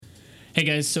Hey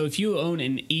guys, so if you own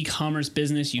an e-commerce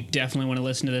business, you definitely want to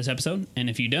listen to this episode. And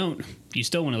if you don't, you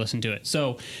still want to listen to it.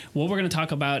 So what we're going to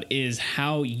talk about is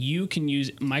how you can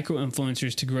use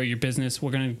micro-influencers to grow your business.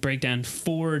 We're going to break down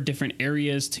 4 different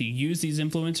areas to use these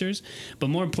influencers. But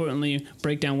more importantly,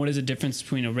 break down what is the difference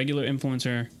between a regular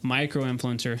influencer,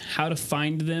 micro-influencer, how to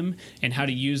find them, and how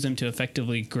to use them to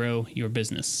effectively grow your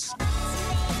business.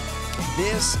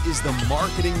 This is the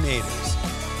Marketing Natives,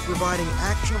 providing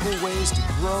actionable ways to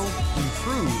grow,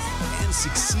 improve, and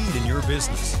succeed in your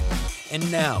business.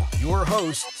 And now, your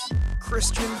hosts,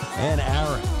 Christian and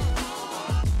Aaron.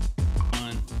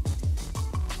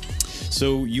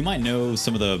 So you might know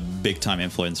some of the big-time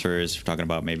influencers. We're talking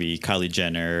about maybe Kylie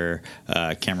Jenner,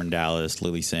 Cameron Dallas,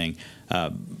 Lily Singh.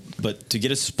 But to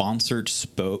get a sponsored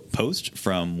post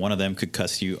from one of them could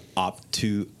cost you up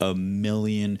to $1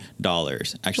 million.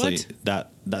 Actually,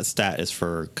 What? that stat is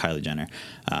for Kylie Jenner,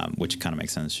 which kind of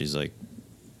makes sense. She's like,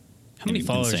 How many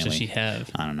followers insanely, does she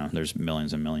have? I don't know. There's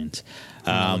millions and millions.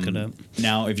 Look it up.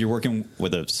 Now, if you're working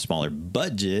with a smaller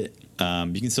budget,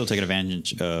 you can still take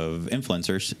advantage of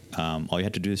influencers. All you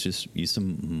have to do is just use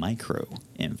some micro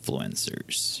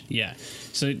influencers. Yeah.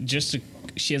 So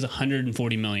she has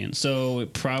 140 million. So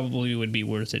it probably would be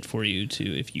worth it for you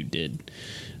to, if you did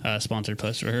a sponsored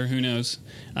post for her. Who knows?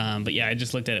 But yeah, I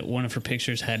just looked at it. One of her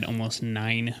pictures had almost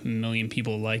 9 million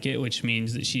people like it, which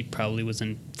means that she probably was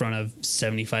in front of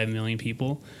 75 million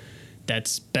people.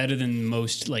 That's better than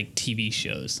most like TV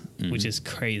shows, which is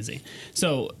crazy.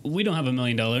 So we don't have $1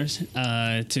 million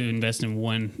to invest in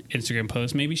one Instagram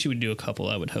post. Maybe she would do a couple,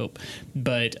 I would hope.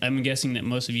 But I'm guessing that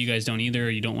most of you guys don't either. Or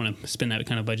you don't want to spend that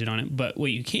kind of budget on it. But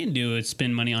what you can do is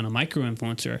spend money on a micro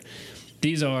influencer.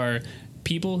 These are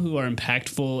people who are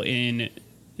impactful in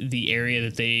the area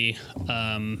that they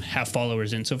have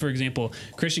followers in. So, for example,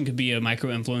 Christian could be a micro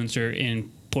influencer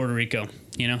in Puerto Rico.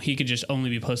 You know, he could just only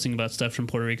be posting about stuff from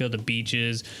Puerto Rico, the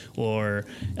beaches, or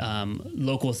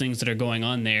local things that are going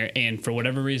on there. And for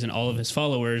whatever reason, all of his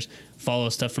followers follow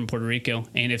stuff from Puerto Rico.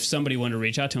 And if somebody wanted to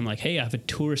reach out to him like, hey, I have a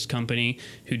tourist company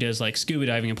who does like scuba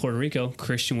diving in Puerto Rico,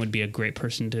 Christian would be a great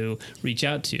person to reach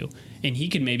out to. And he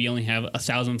could maybe only have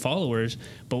 1,000 followers.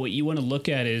 But what you want to look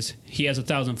at is he has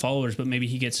 1,000 followers, but maybe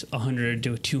he gets 100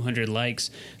 to 200 likes.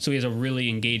 So he has a really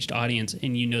engaged audience,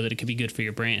 and you know that it could be good for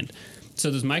your brand. So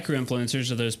those micro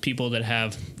influencers are those people that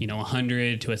have,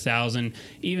 100 to 1,000,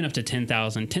 even up to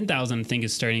 10,000. 10,000, I think,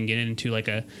 is starting to get into like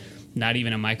not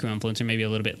even a micro influencer, maybe a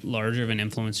little bit larger of an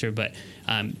influencer. But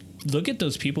look at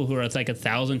those people who are like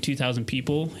 1,000, 2,000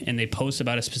 people, and they post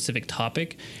about a specific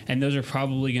topic. And those are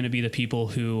probably going to be the people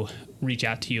who reach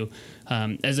out to you.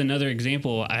 As another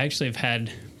example, I actually have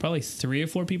had probably 3 or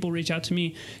 4 people reach out to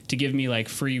me to give me like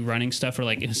free running stuff or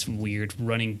like it's weird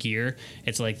running gear.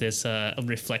 It's like this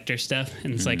reflector stuff.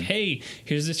 And it's like, hey,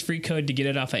 here's this free code to get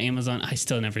it off of Amazon. I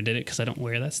still never did it because I don't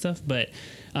wear that stuff. But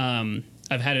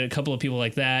I've had a couple of people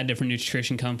like that, different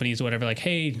nutrition companies, whatever, like,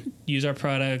 hey, use our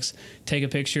products, take a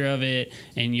picture of it,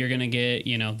 and you're going to get,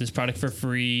 this product for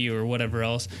free or whatever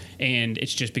else. And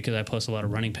it's just because I post a lot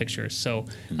of running pictures. So,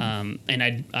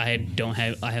 and I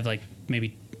have like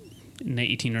maybe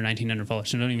 18 or 1,900 followers,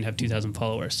 so I don't even have 2,000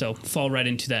 followers. So fall right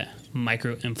into that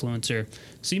micro influencer.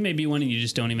 So you may be one and you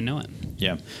just don't even know it.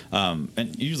 Yeah.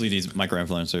 And usually these micro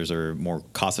influencers are more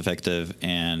cost effective.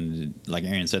 And like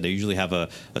Aaron said, they usually have a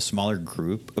smaller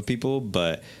group of people,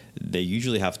 but they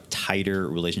usually have tighter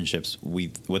relationships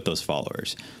with those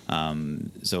followers.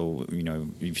 So,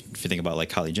 if you think about like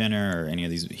Kylie Jenner or any of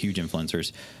these huge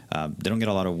influencers, they don't get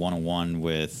a lot of one-on-one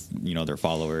with, their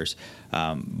followers.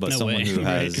 But someone who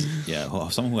has,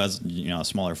 someone who has, a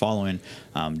smaller following,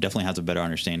 definitely has a better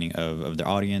understanding of their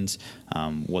audience,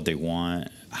 what they want,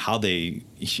 how they,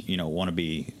 want to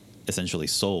be essentially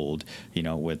sold,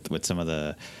 with some of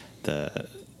the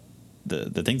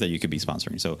things that you could be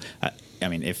sponsoring. So, I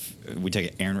mean, if we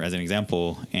take Aaron as an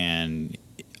example and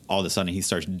all of a sudden he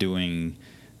starts doing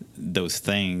those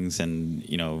things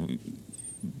and,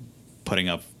 putting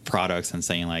up products and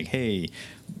saying like, hey,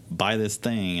 buy this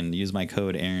thing and use my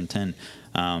code Aaron10,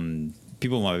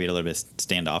 people might be a little bit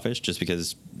standoffish just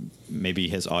because maybe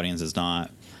his audience is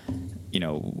not,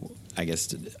 I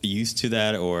guess used to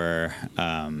that or...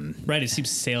 Right, it seems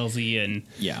salesy and...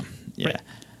 Yeah. Right.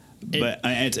 But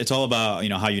it's all about,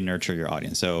 how you nurture your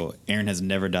audience. So Aaron has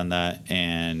never done that.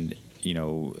 And,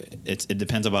 it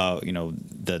depends about,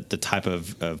 the type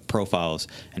of profiles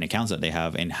and accounts that they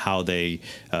have and how they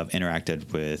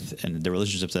interacted with and the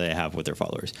relationships that they have with their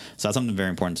followers. So that's something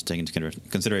very important to take into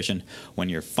consideration when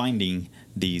you're finding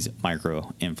these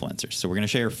micro influencers. So we're going to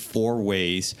share 4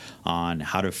 ways on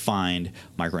how to find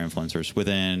micro influencers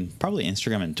within probably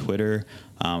Instagram and Twitter.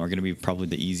 Are going to be probably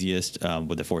the easiest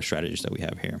with the 4 strategies that we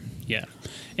have here. Yeah.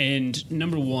 And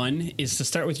number 1 is to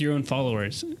start with your own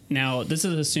followers. Now, this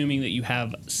is assuming that you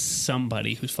have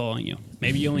somebody who's following you.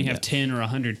 Maybe you only have 10 or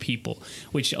 100 people,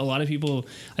 which a lot of people,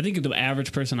 I think the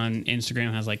average person on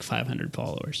Instagram has like 500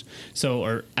 followers. So,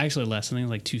 or actually less, I think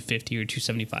like 250 or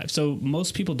 275. So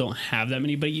most people don't have that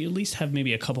many, but you at least have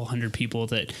maybe a couple hundred people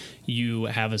that you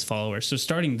have as followers. So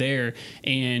starting there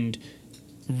and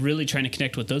really trying to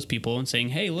connect with those people and saying,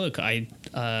 hey, look, or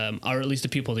at least the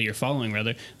people that you're following,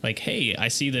 rather, like, hey, I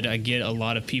see that I get a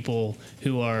lot of people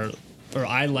who are, or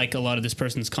I like a lot of this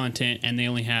person's content and they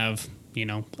only have,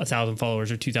 1,000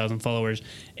 followers or 2,000 followers,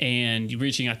 and you're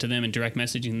reaching out to them and direct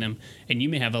messaging them, and you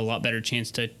may have a lot better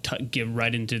chance to give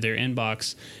right into their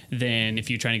inbox than if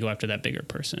you're trying to go after that bigger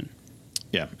person.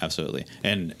 Yeah, absolutely.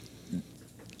 And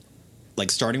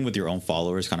like starting with your own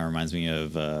followers kind of reminds me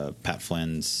of Pat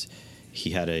Flynn's.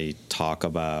 He had a talk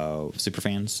about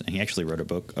superfans, and he actually wrote a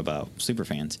book about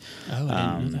superfans. Oh,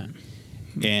 I didn't know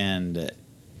that. And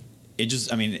it just,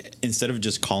 instead of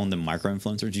just calling them micro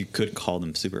influencers, you could call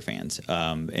them superfans.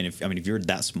 And if you're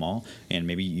that small, and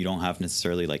maybe you don't have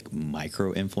necessarily like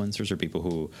micro influencers or people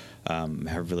who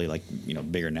have really like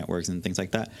bigger networks and things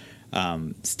like that.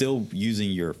 Still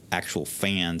using your actual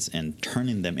fans and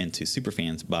turning them into super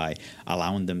fans by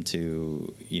allowing them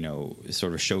to,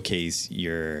 sort of showcase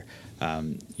your,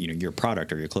 your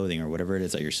product or your clothing or whatever it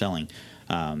is that you're selling.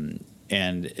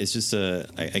 And it's just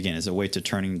it's a way to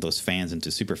turning those fans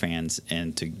into super fans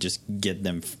and to just get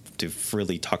them to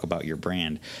freely talk about your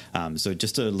brand. So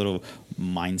just a little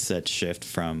mindset shift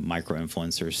from micro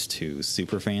influencers to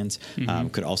super fans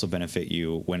could also benefit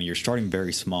you when you're starting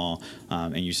very small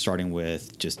and you're starting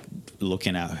with just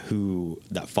looking at who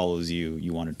that follows you.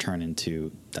 You want to turn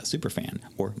into that super fan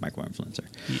or micro influencer.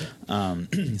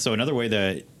 Yeah. So another way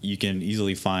that you can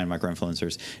easily find micro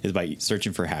influencers is by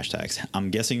searching for hashtags. I'm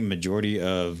guessing majority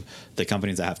of the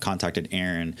companies that have contacted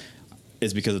Aaron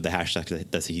is because of the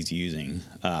hashtag that he's using.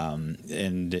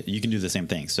 And you can do the same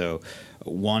thing. So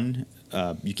one,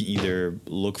 you can either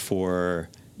look for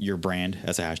your brand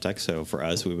as a hashtag. So for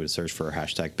us, we would search for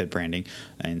hashtag bid branding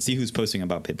and see who's posting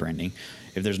about bid branding.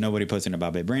 If there's nobody posting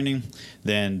about bid branding,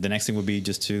 then the next thing would be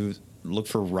just to look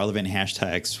for relevant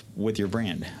hashtags with your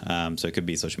brand. So it could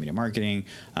be social media marketing,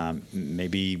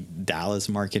 maybe Dallas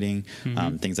marketing,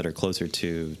 things that are closer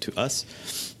to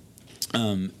us.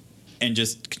 And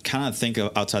just kind of think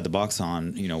outside the box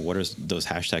on, what are those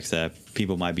hashtags that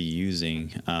people might be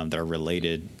using that are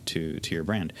related to your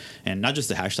brand. And not just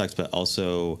the hashtags, but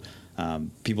also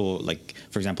people like,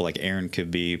 for example, like Aaron could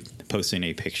be posting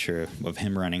a picture of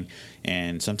him running,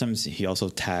 and sometimes he also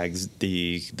tags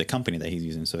the company that he's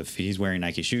using. So if he's wearing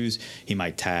Nike shoes, he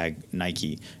might tag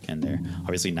Nike in there.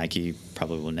 Obviously, Nike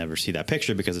probably will never see that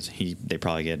picture because they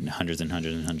probably get hundreds and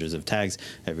hundreds and hundreds of tags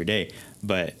every day.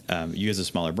 But you as a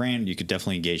smaller brand, you could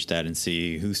definitely gauge that and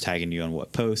see who's tagging you on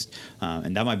what post,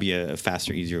 and that might be a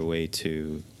faster, easier way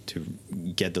to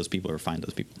get those people or find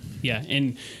those people. Yeah,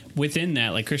 and within that,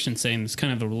 like Christian's saying, it's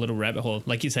kind of a little rabbit hole.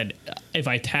 Like you said, if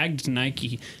I tagged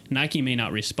Nike, Nike may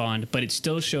not respond, but it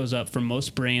still shows up for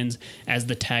most brands as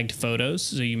the tagged photos.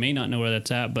 So you may not know where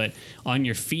that's at, but on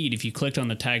your feed, if you clicked on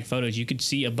the tagged photos, you could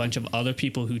see a bunch of other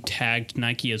people who tagged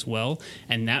Nike as well,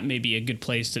 and that may be a good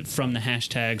place from the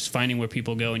hashtags, finding where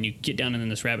people go, and you get down in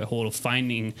this rabbit hole of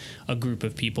finding a group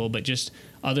of people, but just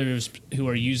others who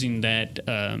are using that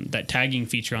tagging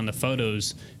feature on the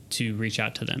photos to reach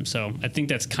out to them. So I think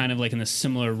that's kind of like in the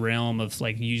similar realm of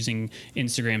like using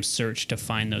Instagram search to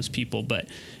find those people, but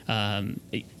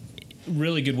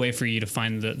really good way for you to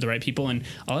find the right people. And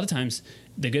a lot of times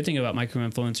the good thing about micro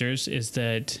influencers is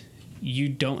that you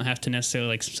don't have to necessarily,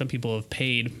 like some people have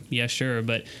paid, yeah, sure,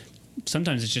 but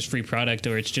sometimes it's just free product,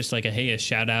 or it's just like a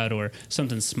shout out or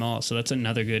something small. So that's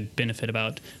another good benefit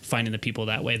about finding the people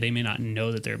that way. They may not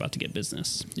know that they're about to get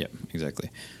business. Yep, exactly.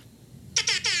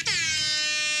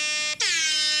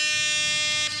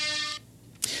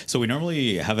 So we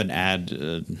normally have an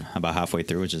ad about halfway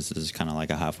through, which is kind of like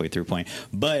a halfway through point.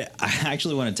 But I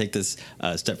actually want to take this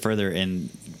a step further and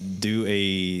do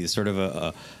a sort of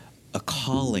a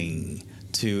calling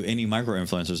to any micro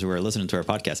influencers who are listening to our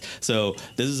podcast. So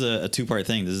this is a two-part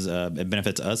thing. This is it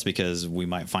benefits us because we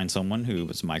might find someone who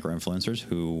is micro influencers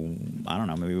who, I don't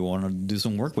know, maybe we want to do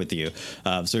some work with you.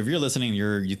 So if you're listening,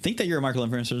 you think that you're a micro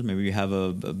influencer, maybe you have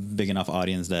a big enough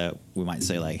audience that we might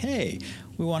say like, hey,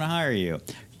 we want to hire you.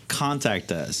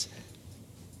 Contact us.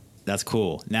 That's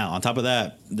cool. Now, on top of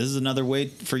that, this is another way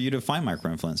for you to find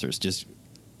micro influencers. Just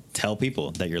tell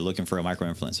people that you're looking for a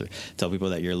micro influencer. Tell people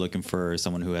that you're looking for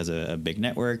someone who has a big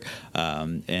network,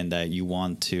 and that you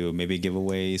want to maybe give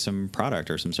away some product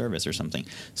or some service or something.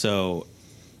 So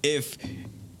if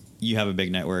you have a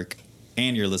big network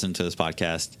and you're listening to this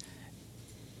podcast,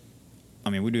 I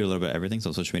mean, we do a little bit of everything.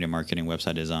 So social media marketing,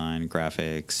 website design,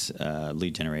 graphics,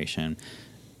 lead generation,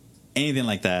 anything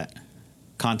like that.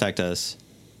 Contact us.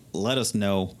 Let us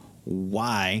know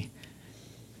why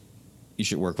you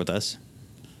should work with us,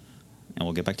 and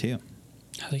we'll get back to you.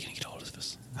 How are they going to get a hold of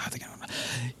us?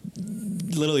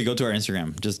 Literally go to our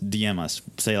Instagram. Just DM us.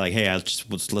 Say like, hey, I just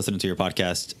was listening to your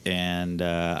podcast, and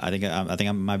I think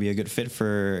I might be a good fit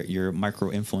for your micro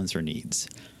influencer needs.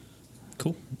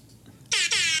 Cool.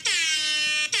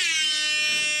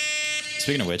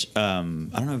 Speaking of which, I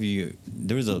don't know if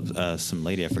there was some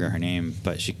lady, I forgot her name,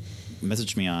 but she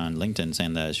messaged me on LinkedIn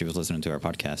saying that she was listening to our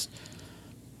podcast.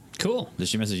 Cool. Did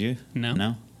she message you? No.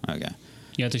 No? Okay.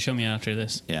 You have to show me after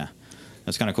this. Yeah.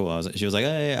 That's kind of cool. She was like,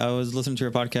 hey, I was listening to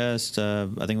your podcast.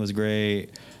 I think it was great.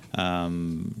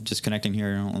 Just connecting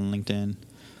here on LinkedIn.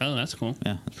 Oh, that's cool.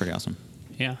 Yeah, that's pretty awesome.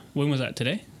 Yeah. When was that?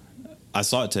 Today? I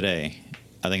saw it today.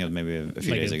 I think it was maybe a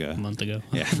few days ago. A month ago.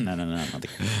 Yeah. No. A month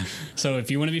ago. So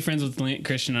if you want to be friends with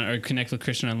Christian or connect with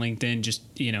Christian on LinkedIn, just,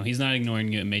 he's not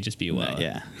ignoring you. It may just be a while.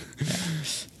 Yeah.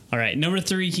 All right. Number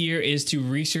 3 here is to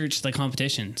research the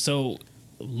competition. So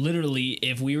literally,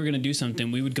 if we were going to do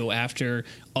something, we would go after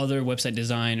other website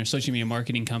design or social media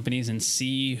marketing companies and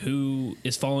see who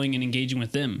is following and engaging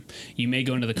with them. You may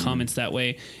go into the comments that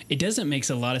way. It doesn't make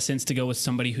a lot of sense to go with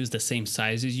somebody who's the same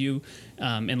size as you,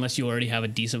 unless you already have a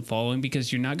decent following,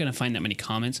 because you're not going to find that many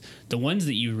comments. The ones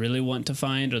that you really want to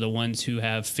find are the ones who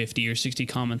have 50 or 60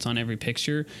 comments on every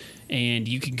picture, and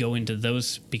you can go into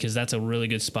those because that's a really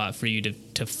good spot for you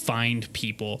to find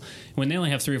people. When they only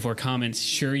have 3 or 4 comments,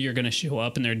 sure, you're going to show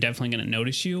up and they're definitely going to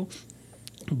notice you,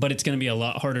 but it's going to be a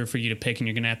lot harder for you to pick, and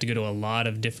you're going to have to go to a lot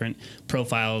of different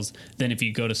profiles than if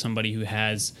you go to somebody who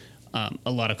has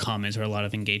a lot of comments or a lot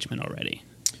of engagement already.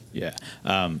 Yeah.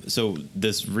 So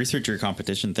this researcher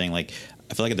competition thing, like,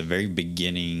 I feel like at the very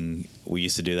beginning, we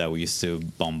used to do that. We used to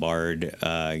bombard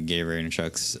Gabriel and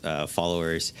Chuck's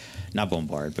followers, not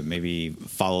bombard, but maybe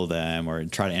follow them or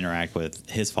try to interact with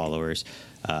his followers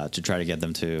to try to get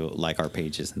them to like our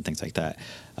pages and things like that.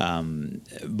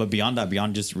 But beyond that,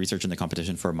 beyond just researching the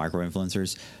competition for micro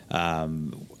influencers,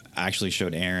 I actually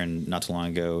showed Aaron not too long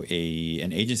ago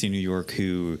an agency in New York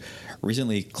who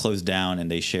recently closed down,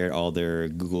 and they shared all their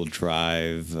Google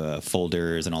Drive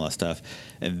folders and all that stuff.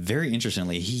 And very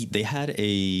interestingly, they had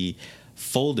a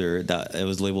folder that it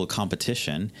was labeled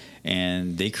competition,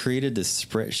 and they created this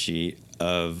spreadsheet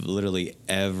of literally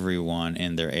everyone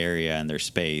in their area and their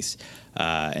space,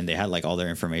 and they had like all their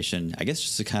information, I guess,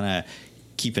 just to kind of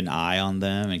keep an eye on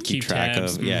them and keep track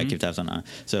tabs. of keep tabs on.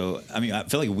 So I mean, I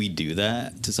feel like we do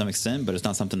that to some extent, but it's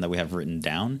not something that we have written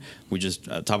down. We just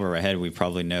top of our head, we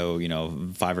probably know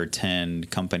 5 or 10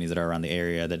 companies that are around the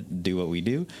area that do what we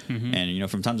do,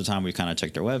 and from time to time we kind of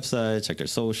check their website, check their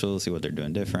socials, see what they're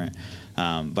doing different.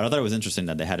 But I thought it was interesting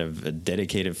that they had a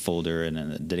dedicated folder and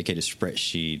a dedicated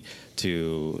spreadsheet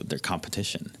to their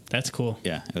competition. That's cool.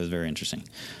 Yeah, it was very interesting.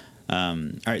 All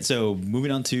right, so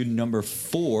moving on to number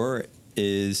 4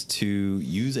 is to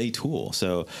use a tool.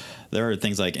 So there are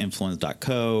things like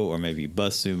influence.co or maybe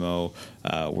BuzzSumo,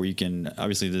 where you can,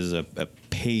 obviously this is a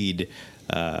paid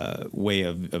way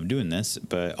of doing this,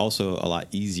 but also a lot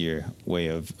easier way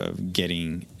of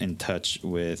getting in touch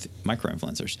with micro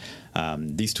influencers.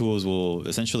 These tools will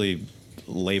essentially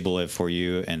label it for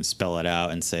you and spell it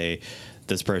out and say,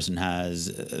 this person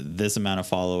has this amount of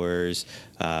followers,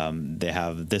 they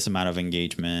have this amount of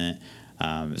engagement.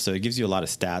 So it gives you a lot of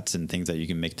stats and things that you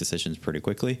can make decisions pretty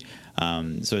quickly.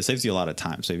 So it saves you a lot of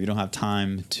time. So if you don't have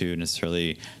time to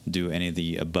necessarily do any of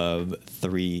the above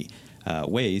 3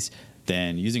 ways,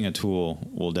 then using a tool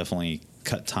will definitely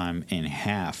cut time in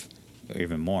half or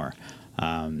even more.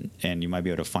 And you might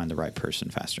be able to find the right person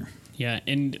faster. Yeah.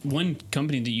 And one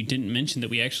company that you didn't mention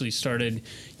that we actually started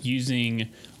using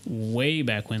way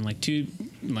back when, like 3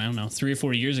 or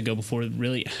 4 years ago, before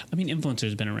really, influencers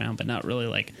have been around, but not really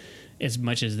like as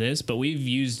much as this, but we've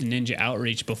used Ninja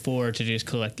Outreach before to just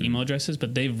collect email addresses,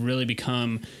 but they've really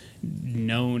become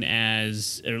known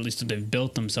as, or at least they've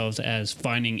built themselves as,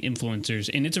 finding influencers.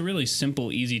 And it's a really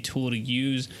simple, easy tool to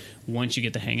use once you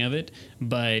get the hang of it,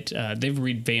 but they've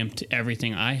revamped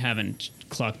everything. I haven't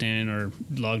clocked in or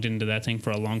logged into that thing for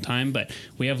a long time, but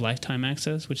we have lifetime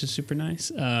access, which is super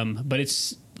nice. But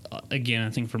it's again, I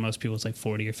think for most people it's like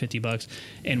 $40 or $50,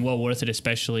 and well worth it,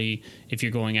 especially if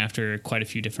you're going after quite a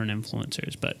few different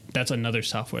influencers. But that's another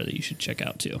software that you should check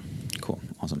out too. Cool.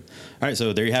 Awesome. All right.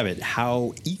 So there you have it.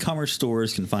 How e-commerce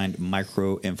stores can find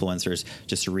micro influencers.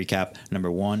 Just to recap,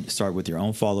 number 1, start with your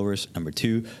own followers. Number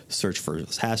 2, search for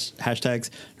hashtags.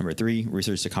 Number 3,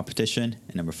 research the competition.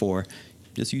 And number 4,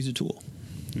 just use a tool.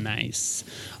 Nice.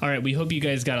 All right. We hope you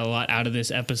guys got a lot out of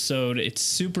this episode. It's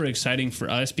super exciting for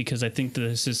us because I think that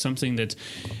this is something that's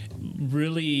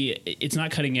really, it's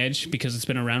not cutting edge because it's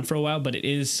been around for a while, but it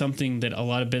is something that a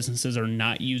lot of businesses are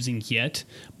not using yet,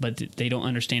 but they don't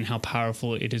understand how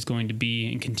powerful it is going to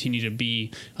be and continue to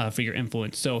be for your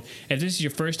influence. So if this is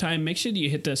your first time, make sure that you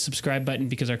hit the subscribe button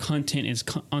because our content is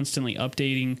constantly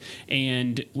updating,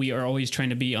 and we are always trying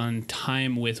to be on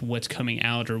time with what's coming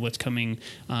out or what's coming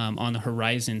on the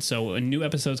horizon. So new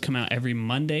episodes come out every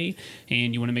Monday,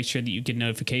 and you want to make sure that you get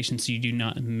notifications so you do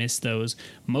not miss those.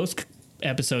 Most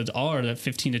episodes are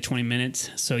 15 to 20 minutes,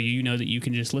 so you know that you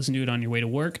can just listen to it on your way to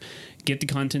work, get the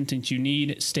content that you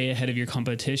need, stay ahead of your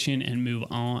competition, and move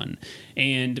on.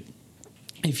 And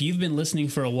if you've been listening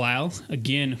for a while,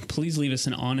 again, please leave us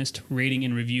an honest rating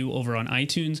and review over on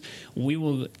iTunes. We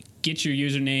will get your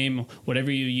username,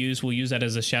 whatever you use, we'll use that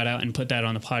as a shout out and put that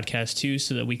on the podcast too,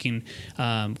 so that we can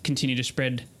continue to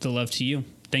spread the love to you.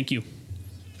 Thank you.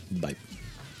 Bye.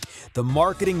 The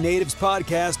Marketing Natives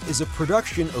Podcast is a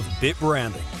production of Bit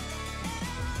Branding.